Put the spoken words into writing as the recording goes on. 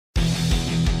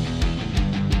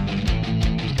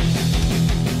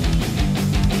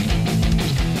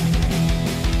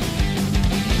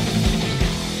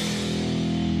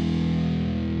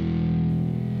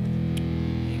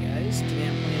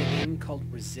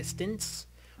Resistance,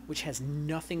 which has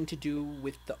nothing to do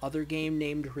with the other game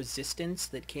named Resistance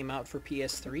that came out for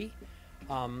PS3.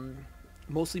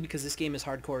 Mostly because this game is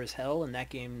hardcore as hell, and that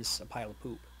game's a pile of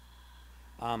poop.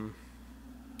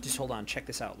 Just hold on, check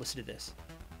this out. Listen to this.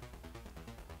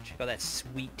 Check out that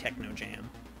sweet techno jam.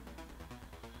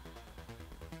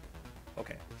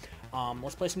 Okay.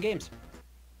 Let's play some games.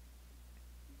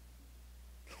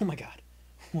 Oh my god.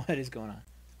 What is going on?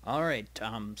 Alright,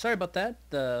 sorry about that.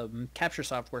 The capture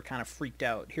software kind of freaked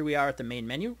out. Here we are at the main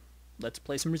menu. Let's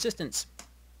play some Resistance.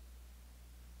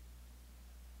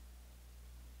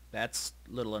 That's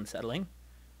a little unsettling.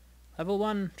 Level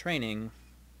 1, training.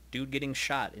 Dude getting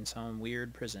shot in some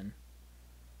weird prison.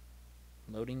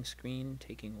 Loading screen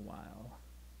taking a while.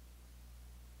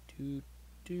 Doot,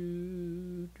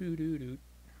 doot, doot, doot, doot.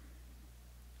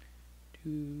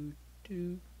 Doot,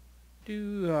 doot,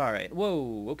 doot. Alright,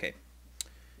 whoa, okay.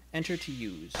 Enter to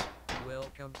use.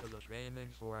 Welcome to the training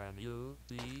for a new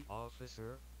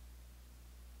officer.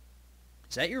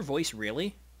 Is that your voice,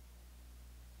 really?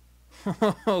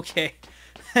 Okay.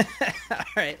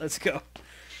 Alright, let's go.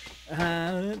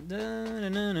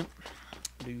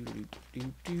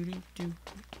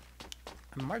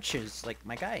 Marches, like,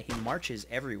 my guy, he marches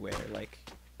everywhere, like,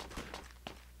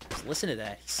 listen to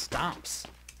that, he stomps.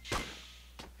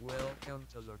 Welcome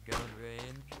to the gun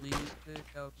range. Please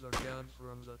pick up the gun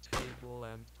from the table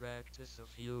and practice a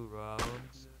few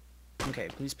rounds. Okay,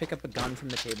 please pick up a gun from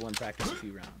the table and practice a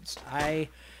few rounds. I'm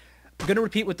going to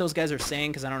repeat what those guys are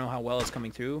saying because I don't know how well it's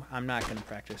coming through. I'm not going to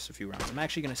practice a few rounds. I'm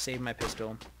actually going to save my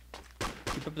pistol.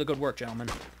 Keep up the good work, gentlemen.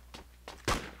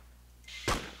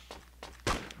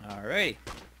 Alrighty.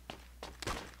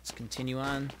 Let's continue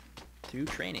on through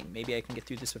training. Maybe I can get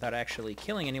through this without actually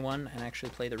killing anyone and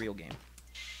actually play the real game.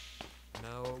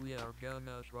 Now we are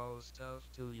gonna throw stuff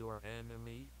to your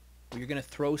enemy. You're gonna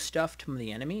throw stuff to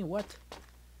the enemy? What?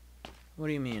 What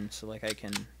do you mean? So like I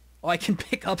can... Oh, I can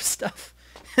pick up stuff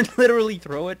and literally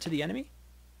throw it to the enemy?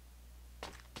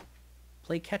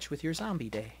 Play catch with your zombie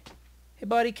day. Hey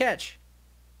buddy, catch!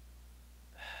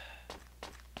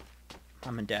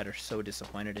 Mom and Dad are so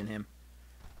disappointed in him.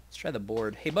 Let's try the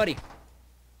board. Hey buddy!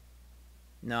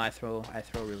 No, I throw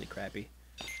really crappy.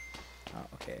 Oh,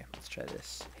 okay, let's try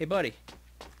this. Hey buddy!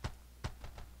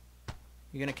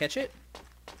 You gonna catch it?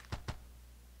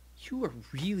 You are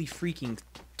really freaking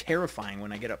terrifying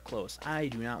when I get up close. I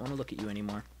do not want to look at you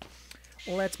anymore.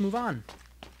 Well, let's move on.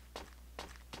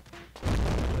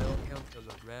 Welcome to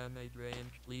the grenade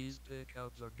range. Please pick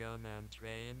up the gun and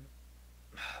train.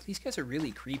 These guys are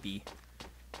really creepy.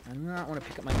 I do not want to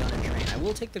pick up my gun and train. I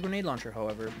will take the grenade launcher,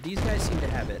 however. These guys seem to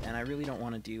have it, and I really don't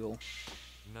want to deal...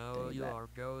 Now you are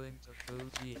going to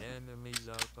shoot the enemies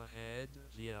up ahead.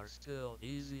 They are still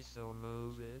easy, so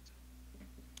move it.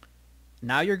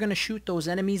 Now you're going to shoot those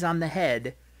enemies on the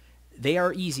head. They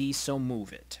are easy, so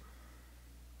move it.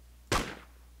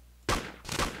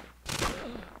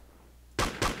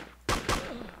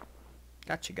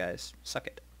 Gotcha, guys. Suck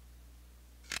it.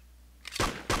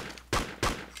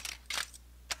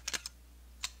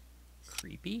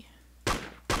 Creepy.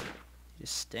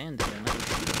 Just stand there and let me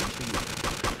shoot them until you...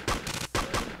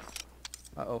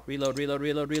 Uh-oh. Reload, reload,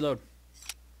 reload, reload.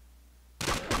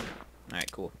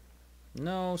 Alright, cool.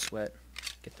 No sweat.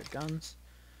 Get their guns.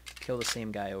 Kill the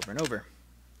same guy over and over.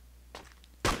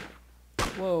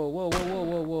 Whoa, whoa, whoa, whoa,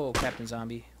 whoa, whoa, Captain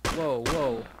Zombie. Whoa,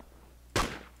 whoa.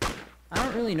 I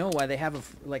don't really know why they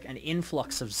have, like, an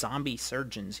influx of zombie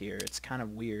surgeons here. It's kind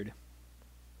of weird.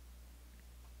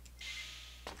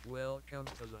 Welcome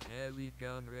to the heavy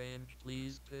gun range.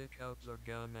 Please pick up the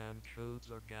gun and shoot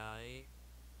the guy.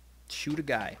 Shoot a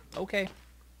guy. Okay.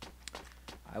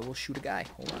 I will shoot a guy.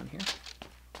 Hold on here.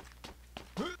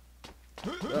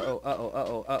 Uh-oh, uh-oh,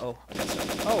 uh-oh, uh-oh. I got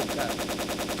stuff. Oh,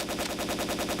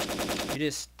 God. You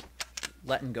just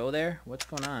letting go there? What's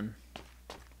going on?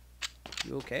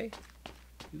 You okay?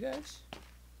 You guys?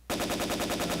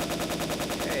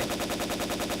 Okay.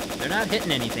 They're not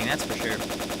hitting anything, that's for sure.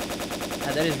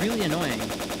 That is really annoying.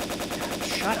 God,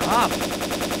 shut up!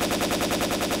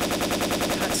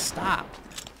 God, stop.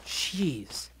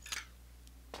 Jeez.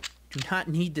 Do not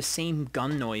need the same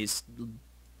gun noise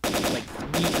like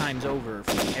 3 times over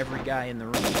from every guy in the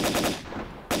room.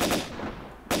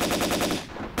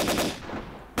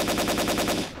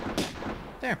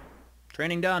 There.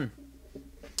 Training done.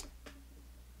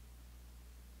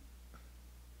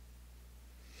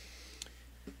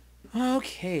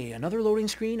 Okay, another loading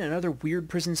screen, another weird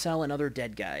prison cell, another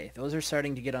dead guy. Those are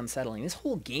starting to get unsettling. This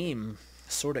whole game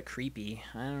is sort of creepy.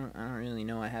 I don't really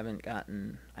know. I haven't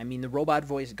gotten... I mean, the robot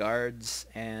voice guards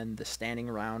and the standing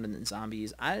around and the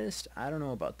zombies. I don't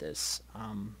know about this.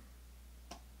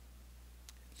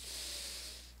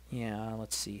 Yeah,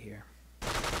 let's see here.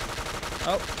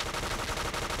 Oh.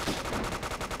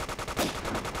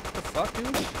 What the fuck,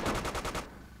 dude?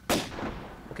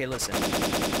 Okay, listen.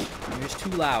 You're just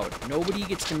too loud. Nobody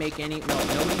gets to make any... No,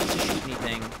 nobody gets to shoot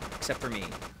anything except for me.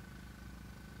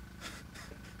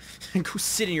 Go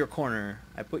sit in your corner.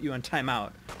 I put you on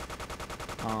timeout.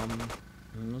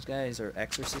 Those guys are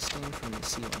exorcisting from the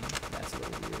ceiling. That's a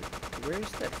little weird.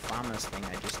 Where's that FAMAS thing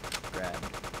I just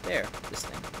grabbed? There, this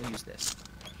thing. We'll use this.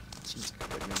 Seems like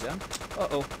a good new gun.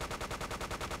 Uh-oh.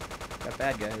 Got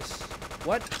bad guys.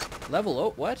 What? Level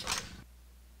oh, what?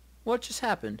 What just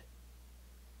happened?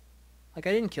 Like,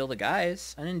 I didn't kill the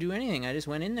guys. I didn't do anything. I just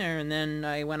went in there, and then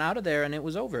I went out of there, and it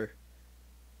was over.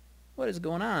 What is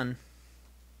going on?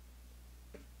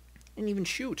 Didn't even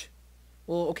shoot.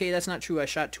 Well, okay, that's not true. I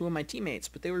shot 2 of my teammates,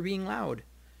 but they were being loud.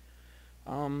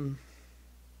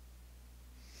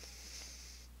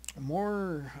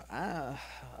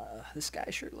 This guy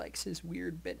sure likes his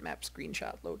weird bitmap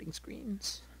screenshot loading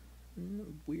screens.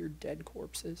 Weird dead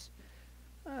corpses.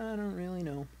 I don't really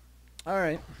know.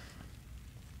 Alright.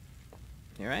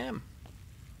 Here I am.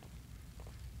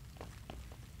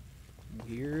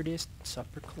 Weirdest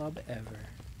supper club ever.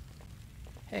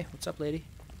 Hey, what's up, lady?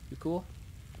 You cool?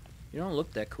 You don't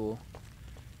look that cool.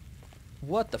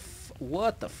 What the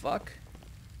fuck?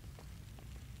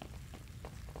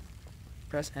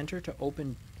 Press enter to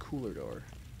open cooler door.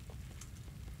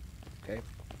 Okay.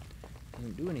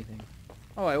 Didn't do anything.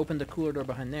 Oh, I opened the cooler door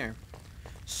behind there.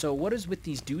 So what is with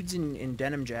these dudes in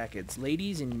denim jackets,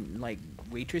 ladies in like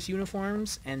waitress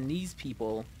uniforms, and these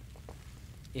people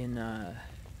in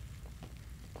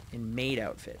maid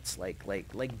outfits, like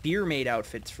beer maid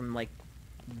outfits from like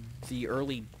the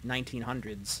early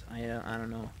 1900s. I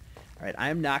don't know. All right,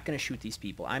 I'm not going to shoot these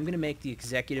people. I'm going to make the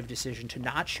executive decision to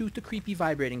not shoot the creepy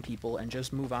vibrating people and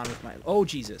just move on with my... Oh,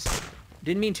 Jesus.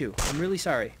 Didn't mean to. I'm really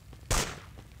sorry.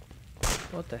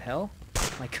 What the hell?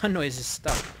 My gun noise is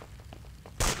stuck.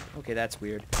 Okay, that's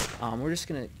weird. We're just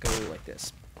going to go like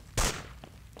this.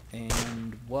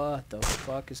 And what the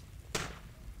fuck is...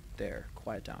 There.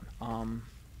 Quiet down.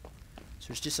 So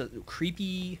it's just a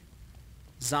creepy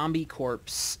zombie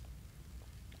corpse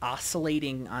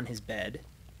oscillating on his bed.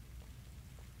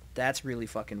 That's really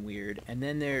fucking weird. And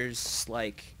then there's,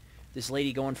 like, this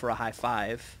lady going for a high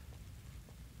five.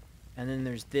 And then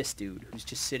there's this dude who's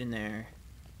just sitting there.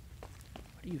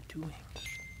 What are you doing?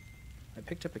 I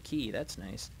picked up a key. That's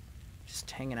nice.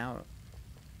 Just hanging out.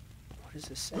 What does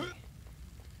this say?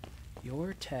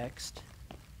 Your text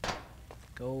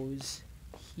goes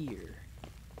here.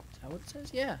 Is that what it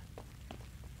says? Yeah.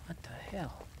 What the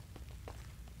hell?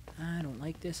 I don't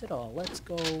like this at all. Let's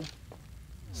go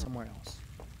somewhere else.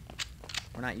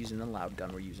 We're not using the loud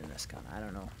gun, we're using this gun. I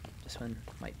don't know. This one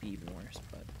might be even worse,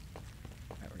 but...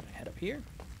 Alright, we're gonna head up here.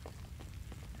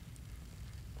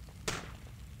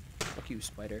 Fuck you,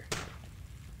 spider.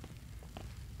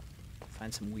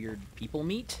 Find some weird people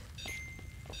meat.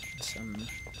 Some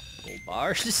gold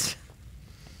bars.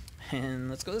 And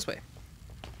let's go this way.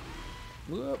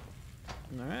 Whoop.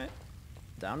 Alright.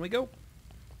 Down we go.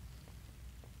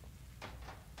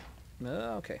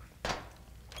 Okay.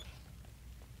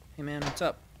 Hey man, what's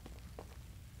up?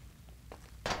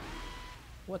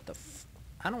 What the f...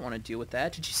 I don't want to deal with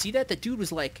that. Did you see that? That dude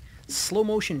was like slow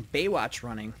motion Baywatch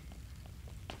running.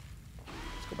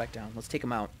 Let's go back down. Let's take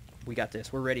him out. We got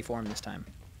this. We're ready for him this time.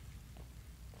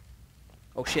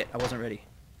 Oh shit, I wasn't ready.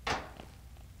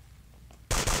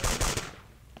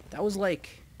 That was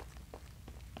like...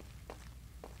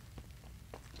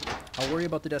 I'll worry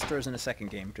about the Destroyers in a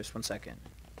second game. Just 1 second.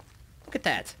 Look at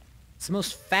that. It's the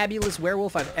most fabulous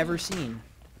werewolf I've ever seen.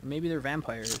 Maybe they're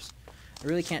vampires. I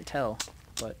really can't tell.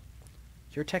 But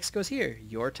your text goes here.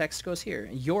 Your text goes here.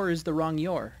 Your is the wrong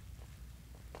your.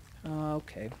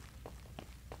 Okay.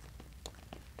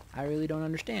 I really don't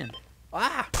understand.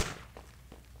 Ah!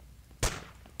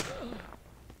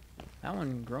 That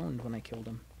one groaned when I killed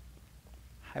him.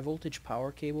 High voltage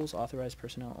power cables, authorized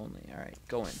personnel only. Alright,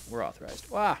 go in. We're authorized.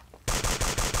 Ah!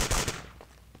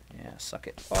 Yeah, suck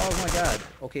it. Oh my god.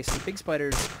 Okay, so the big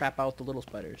spiders crap out the little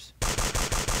spiders.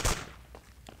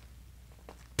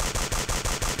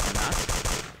 Or not.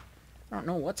 I don't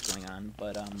know what's going on,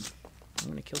 but I'm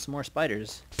gonna kill some more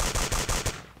spiders.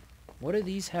 What do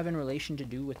these have in relation to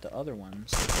do with the other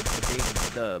ones?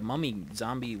 The mummy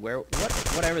zombie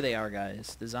whatever they are,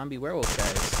 guys. The zombie werewolf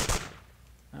guys.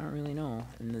 I don't really know.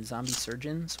 And the zombie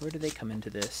surgeons, where do they come into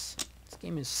this? This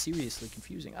game is seriously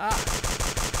confusing. Ah!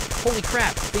 Holy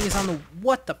crap! The thing is on the...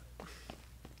 What the...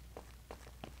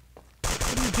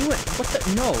 What are you doing? What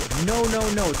the... No. No, no,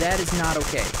 no. That is not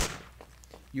okay.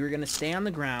 You're gonna stay on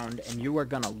the ground, and you are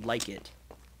gonna like it.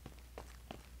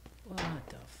 What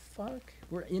the fuck?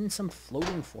 We're in some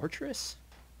floating fortress?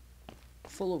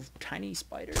 Full of tiny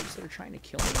spiders that are trying to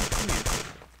kill me? Come here.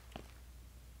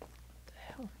 What the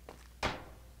hell?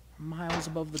 We're miles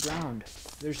above the ground.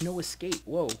 There's no escape.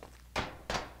 Whoa.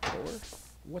 Door?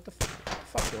 What the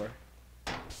fuck door?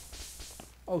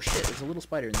 Oh shit, there's a little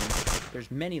spider in there.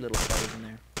 There's many little spiders in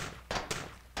there.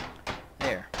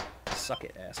 There. Suck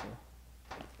it, asshole.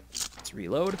 Let's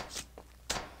reload.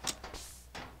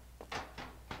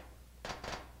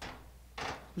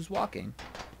 Who's walking?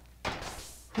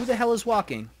 Who the hell is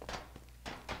walking?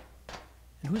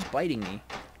 And who's biting me?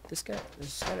 This guy,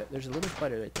 there's a little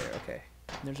spider right there, okay.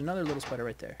 And there's another little spider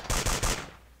right there.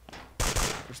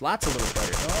 There's lots of little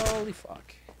spiders. Holy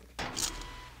fuck.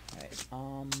 Alright,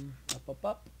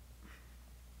 up.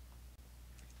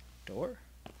 Door?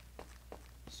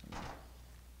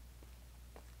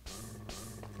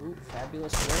 Ooh,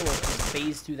 fabulous werewolf just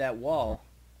phased through that wall.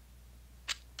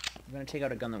 I'm gonna take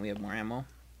out a gun that we have more ammo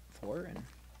for and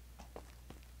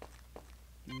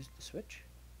use the switch.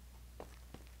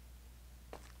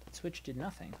 The switch did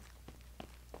nothing.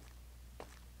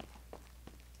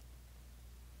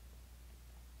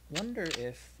 Wonder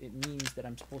if it means that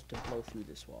I'm supposed to blow through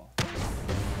this wall.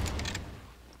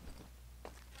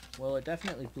 Well, it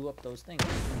definitely blew up those things. It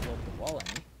didn't blow up the wall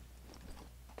any.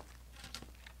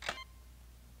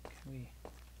 Can we...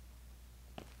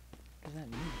 What does that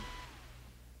mean?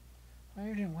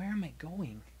 Where am I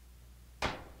going?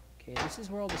 Okay, this is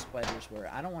where all the spiders were.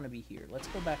 I don't want to be here. Let's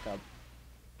go back up.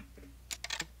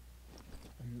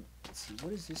 And let's see, what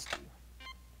does this do?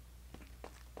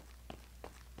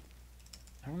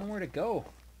 I don't know where to go.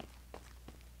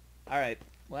 Alright,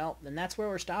 well, then that's where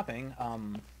we're stopping.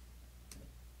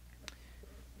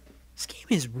 This game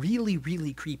is really,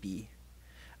 really creepy.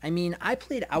 I mean, I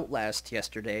played Outlast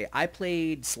yesterday. I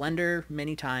played Slender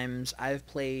many times. I've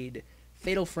played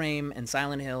Fatal Frame and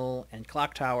Silent Hill and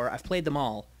Clock Tower. I've played them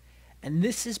all. And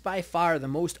this is by far the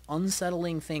most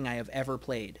unsettling thing I have ever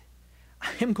played.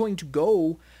 I am going to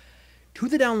go to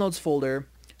the downloads folder,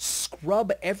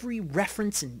 scrub every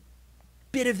reference and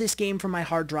bit of this game from my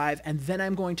hard drive, and then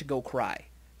I'm going to go cry.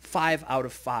 5 out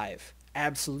of 5.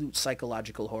 Absolute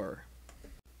psychological horror.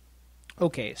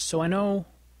 Okay, so I know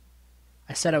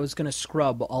I said I was going to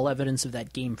scrub all evidence of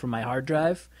that game from my hard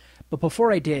drive, but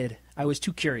before I did, I was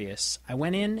too curious. I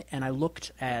went in and I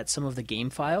looked at some of the game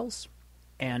files,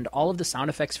 and all of the sound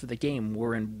effects for the game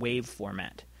were in WAV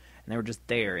format, and they were just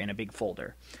there in a big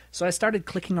folder. So I started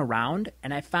clicking around,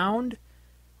 and I found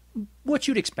what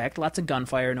you'd expect, lots of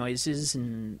gunfire noises,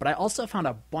 but I also found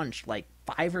a bunch, like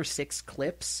 5 or 6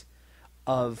 clips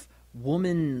of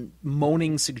woman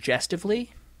moaning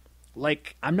suggestively.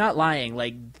 Like, I'm not lying,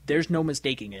 like, there's no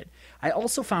mistaking it. I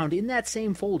also found in that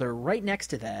same folder, right next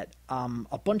to that,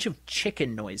 a bunch of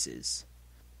chicken noises.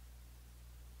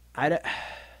 I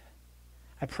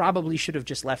probably should have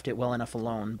just left it well enough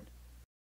alone.